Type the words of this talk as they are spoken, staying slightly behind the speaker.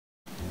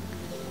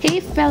Hey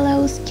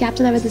fellows,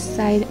 Captain Ava this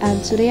side,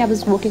 and today I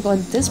was working on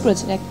this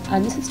project,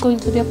 and this is going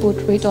to be a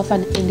portrait of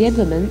an Indian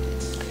woman.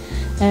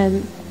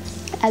 And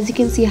as you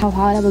can see how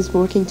hard I was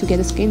working to get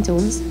the skin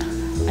tones,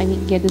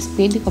 get this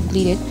painting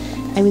completed.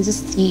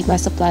 Just see my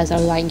supplies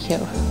are lying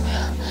here.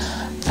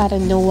 I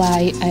don't know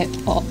why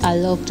I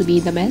love to be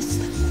in the mess,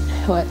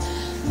 but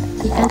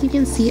as you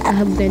can see I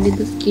have blended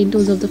the skin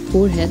tones of the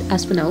forehead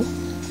as for now,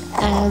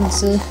 and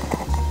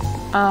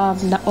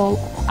now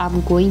I'm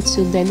going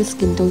to blend the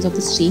skin tones of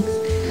the cheeks.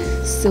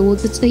 So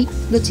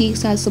the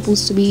cheeks are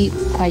supposed to be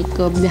like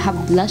they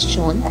have blush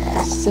on,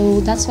 so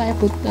that's why I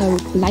put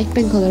light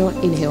pink color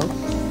in here.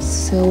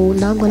 So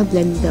now I'm gonna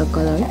blend the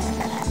color.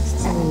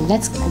 So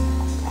let's go.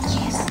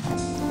 Yes.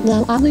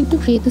 Now I'm going to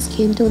create the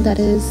skin tone that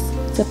is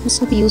supposed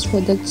to be used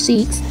for the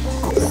cheeks.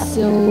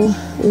 So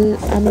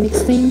I'm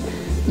mixing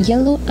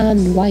yellow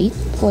and white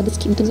for the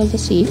skin tones of the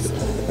cheeks.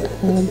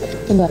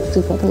 I'm not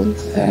too properly.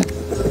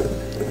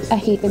 I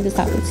hate when this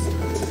happens.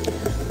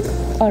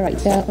 Alright,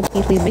 they are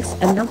completely mixed,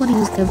 and now I'm going to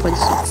use them for the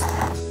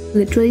cheeks.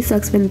 Literally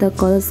sucks when the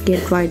colors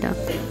get dried up.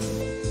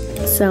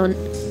 So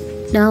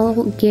now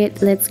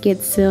let's get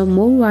some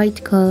more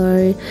white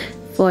color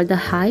for the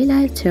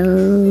highlighter.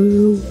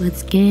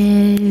 Let's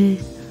get.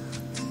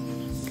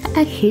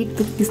 I hate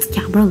when this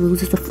camera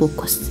loses the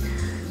focus.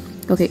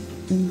 Okay,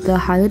 the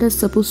highlighter is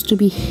supposed to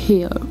be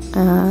here,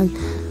 and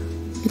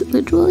it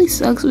literally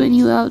sucks when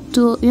you have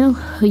to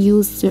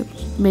use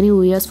many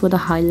layers for the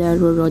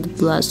highlighter or the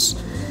blush.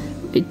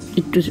 It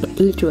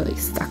literally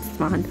sucks,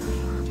 man.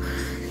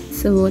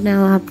 So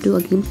now I have to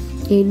again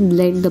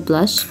blend the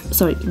blush,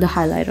 sorry, the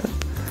highlighter.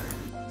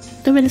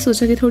 तो मैंने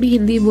सोचा कि थोड़ी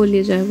हिंदी बोल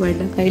ली जाए,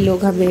 वरना कई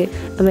लोग हमें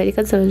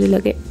अमेरिकन समझने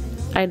लगे.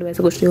 आई नो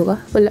ऐसा कुछ नहीं होगा,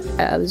 मतलब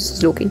आई वाज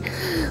जोकिंग.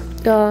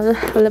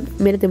 मतलब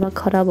मेरा दिमाग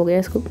ख़राब हो गया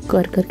इसको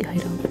कर करके. हाय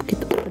राम,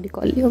 कितना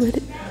निकाल लिया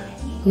मैंने.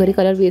 अगर ये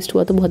कलर वेस्ट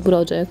हुआ तो बहुत बुरा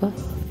हो जाएगा.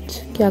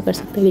 क्या कर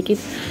सकते हैं, लेकिन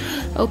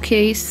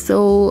ओके.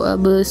 सो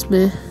अब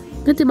इसमें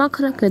मैं दिमाग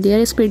ख़राब कर दिया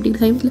इस पेंटिंग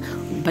का.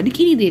 मतलब बन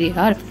की नहीं दे रही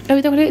यार.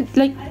 अभी तक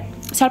लाइक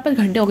 4-5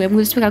 घंटे हो गए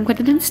मुझे इस पर काम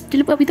करते थे,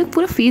 स्टिल अभी तक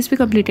पूरा फेस भी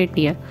कंप्लीटेड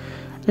नहीं है.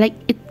 Like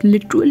it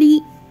literally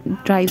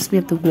drives me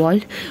up the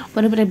wall.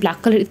 और मैंने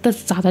ब्लैक कलर इतना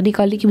ज़्यादा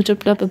निकाल ली कि मुझे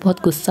अपने पे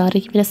बहुत गुस्सा आ रहा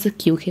है कि मैंने ऐसा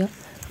क्यों किया.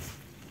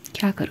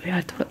 क्या करूँ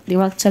यार, थोड़ा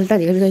दिमाग चलता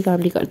नहीं, कभी कोई काम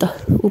नहीं करता.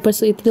 ऊपर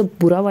से इतना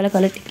बुरा वाला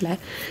कलर निकला है,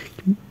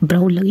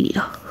 ब्राउन लग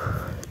गया.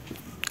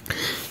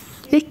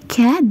 ये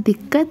क्या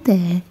दिक्कत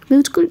है. मैं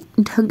उसको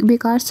ढंग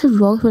बेकार से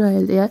व्लॉग्स बना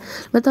लेते यार.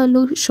 मतलब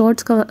लोग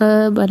शॉर्ट्स का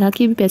बना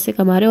के भी पैसे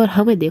कमा रहे हैं, और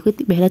हमें देखो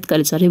इतनी मेहनत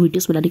कर जा रहे हैं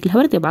वीडियोस बनाने के लिए.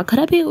 हमारा दिमाग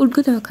ख़राब है,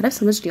 उनका दिमाग ख़राब,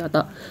 समझ नहीं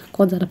आता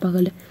कौन ज़्यादा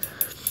पागल है.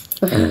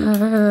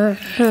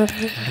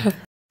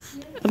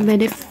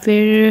 मैंने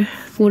फिर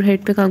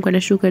फोरहेड पे काम करना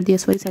शुरू कर दिया.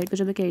 इस वाली साइड पे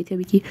जो मैं कह रही थी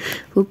अभी की,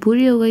 वो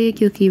पूरी हो गई है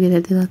क्योंकि मेरा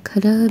दिमाग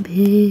ख़राब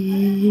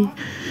है.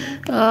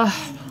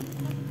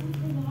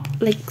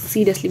 लाइक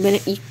सीरियसली मैंने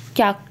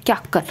क्या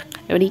क्या कर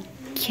रखा है.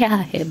 क्या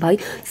है भाई,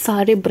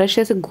 सारे ब्रश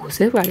ऐसे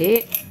घुसे पड़े.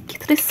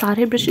 कितने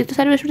सारे ब्रश, इतने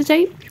सारे ब्रश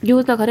चाहिए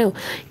यूज़ ना करे हो.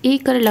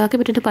 एक कलर लगा के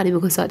मैंने पानी में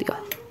घुसा दिया.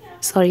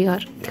 सॉरी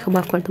यार,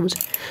 माफ़ कर दो मुझे.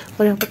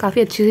 और यहाँ पर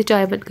काफ़ी अच्छी सी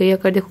चाय बन गई है.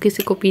 अगर देखो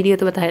किसी को पीनी है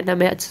तो बताया ना,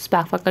 मैं अच्छे से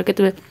पैक वैक करके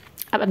तुम्हें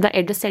अब अपना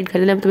एड्रेस सेंड कर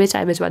देना, मैं तुम्हें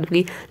चाय भिजवा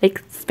दूँगी. लाइक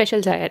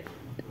स्पेशल चाय है,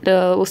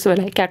 तो उसमें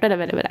बनाई कैप्टन है,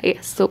 मैंने बनाई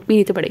है, सो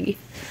पीनी तो पड़ेगी.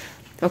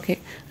 ओके,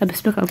 अब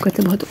इस पर काम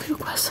करते बहुत हो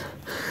गया बस.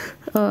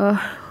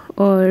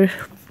 और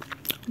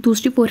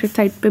दूसरी फोरहेड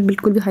साइड पे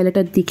बिल्कुल भी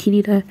हाईलाइटर दिख ही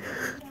नहीं रहा है,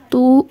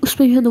 तो उस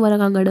पर भी हम दोबारा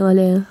काम करने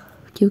वाले हैं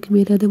क्योंकि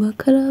मेरा दिमाग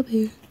ख़राब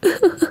है.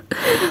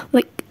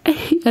 लाइक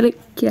अरे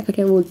क्या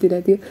क्या बोलती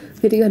रहती है.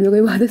 मेरे घर में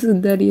कोई बातें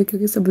सुनता नहीं है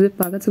क्योंकि सब मुझे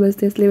पागल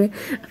समझते हैं, इसलिए मैं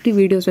अपनी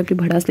वीडियोस में अपनी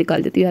भड़ास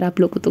निकाल देती हूँ. यार आप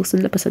लोगों को तो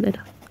सुनना पसंद है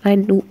ना, आई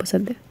नो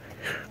पसंद है.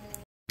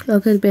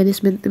 अगर मैंने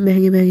इसमें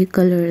महंगे महंगे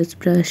कलर्स,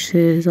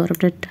 ब्रशेज़ और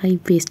अपना टाइम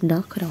वेस्ट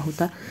ना करा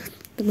होता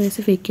तो मैं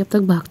इसे फेंक के अब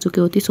तक भाग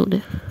चुकी होती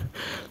सोने.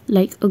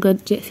 लाइक अगर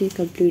जैसे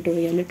कंप्लीट हो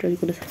गया, literally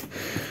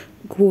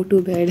go to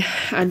bed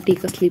and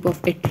take a sleep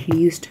of at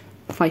least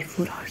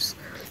 5-4 hours.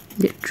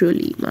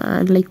 Literally,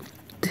 man, like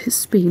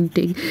this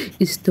painting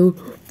is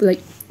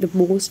the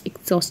most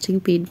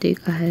exhausting painting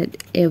I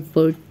had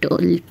ever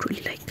done.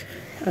 Literally, like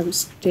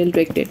I'm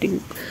still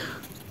regretting.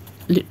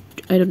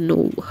 I don't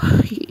know.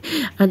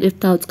 And if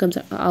the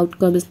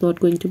outcome is not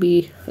going to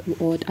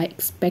be what I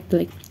expect,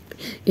 like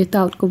if the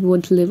outcome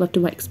won't live up to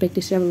my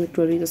expectation, I will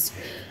literally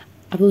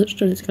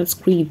just gonna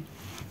scream.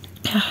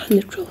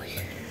 Literally.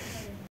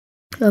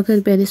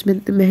 अगर मैंने इसमें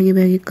महंगे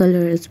महंगे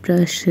colours,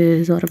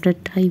 brushes और अपना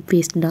time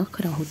waste ना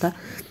करा होता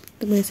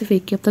तो मैं इसे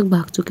फेंक के अब तक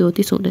भाग चुकी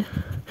होती सोने.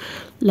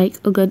 लाइक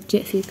अगर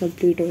जैसे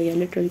कंप्लीट हो गया,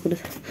 literally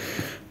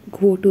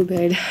go to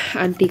bed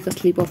and take a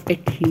sleep of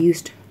at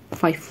least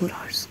 5-4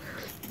 hours.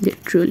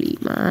 Literally,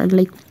 man,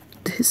 like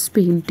this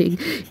painting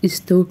is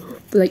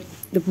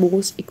the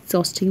most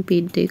exhausting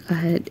painting I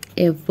had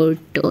ever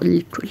done.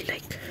 Literally,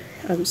 like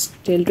I'm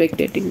still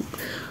regretting.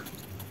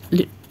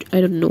 I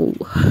don't know.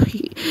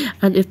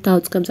 And if the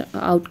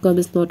outcome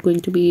is not going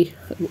to be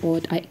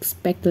what I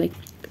expect, like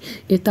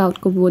if the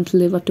outcome won't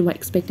live up to my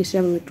expectation,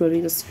 I will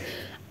literally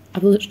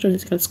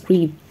just gonna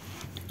scream.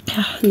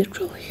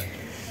 Literally.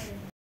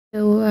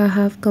 So I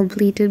have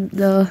completed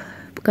the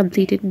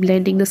completed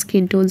blending the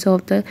skin tones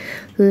of the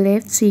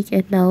left cheek,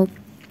 and now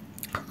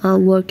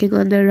I'm working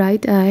on the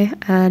right eye.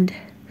 And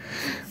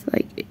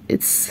like,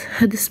 it's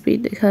this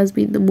painting has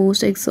been the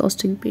most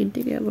exhausting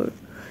painting ever,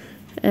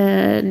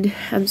 and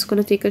I'm just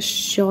gonna take a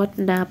short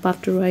nap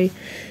after I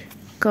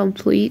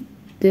complete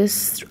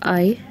this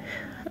eye.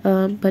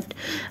 But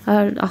I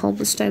don't know how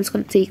much time it's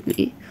gonna take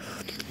me.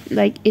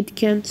 Like, it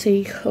can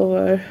take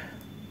over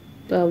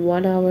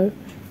 1 hour,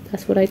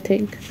 that's what I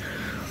think.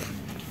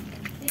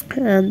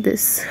 And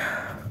this,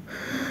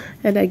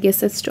 and I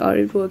guess I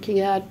started working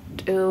at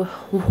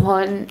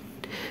 1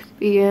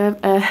 p.m.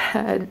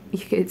 and you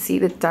can see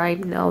the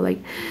time now. Like,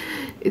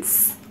 it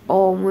has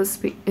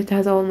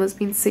almost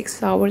been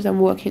 6 hours I'm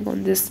working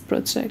on this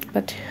project.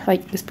 But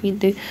like, this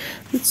painting,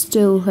 it's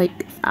still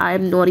like,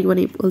 I'm not even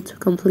able to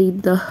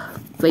complete the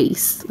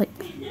face. Like,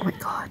 oh my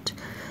god,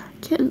 I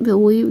can't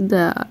believe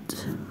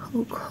that.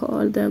 Oh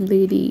god, damn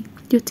lady,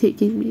 you're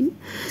taking me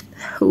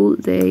the whole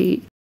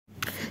day.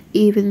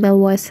 Even my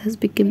voice has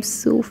become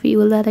so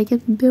feeble that I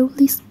can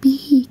barely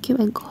speak. Oh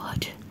my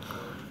god,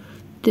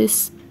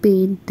 this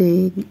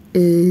painting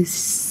is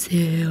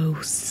so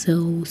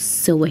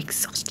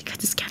exhausting. I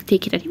just can't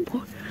take it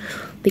anymore.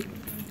 Like,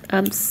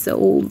 I'm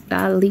so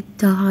badly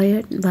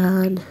tired,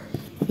 man.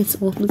 It's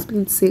almost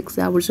been 6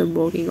 hours of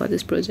working on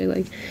this project.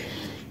 Like,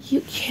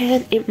 you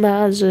can't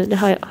imagine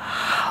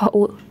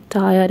how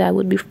tired I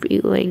would be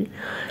feeling.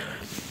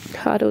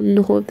 I don't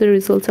know if the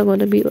results are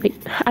gonna be like,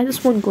 I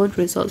just want good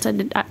results,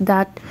 and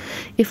that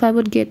if I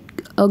would get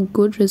a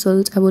good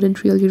result, I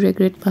wouldn't really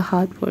regret my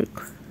hard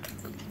work.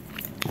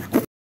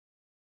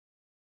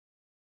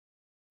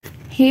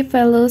 Hey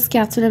fellows,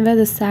 Captain Amber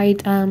this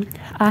side.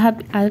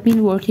 I've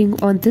been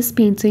working on this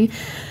painting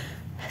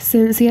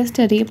since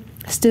yesterday.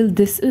 Still,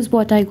 this is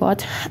what I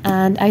got,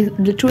 and I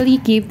literally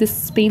gave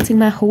this painting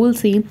my whole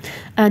team,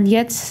 and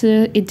yet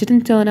it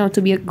didn't turn out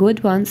to be a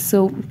good one.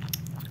 So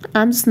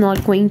I'm just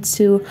not going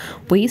to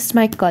waste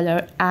my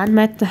color and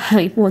my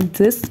time on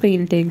this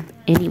painting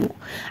anymore.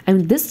 I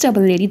mean, this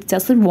stubborn lady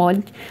doesn't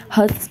want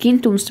her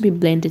skin tones to be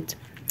blended.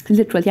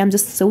 Literally, I'm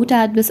just so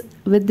tired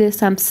with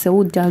this. I'm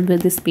so done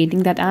with this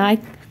painting that I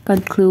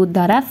conclude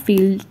that I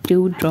failed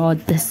to draw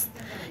this.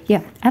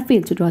 Yeah, I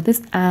failed to draw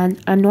this, and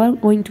I'm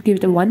not going to give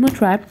it a one more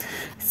try.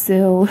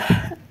 So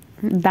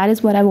that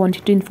is what I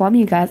wanted to inform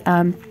you guys.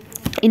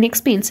 In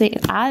next painting,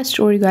 I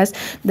assure you guys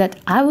that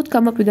I would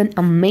come up with an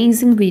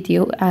amazing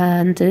video,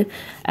 and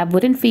I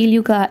wouldn't fail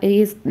you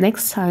guys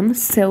next time.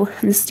 So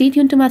stay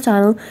tuned to my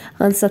channel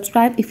and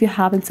subscribe if you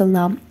haven't till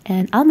now,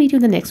 and I'll meet you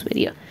in the next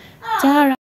video. Ciao.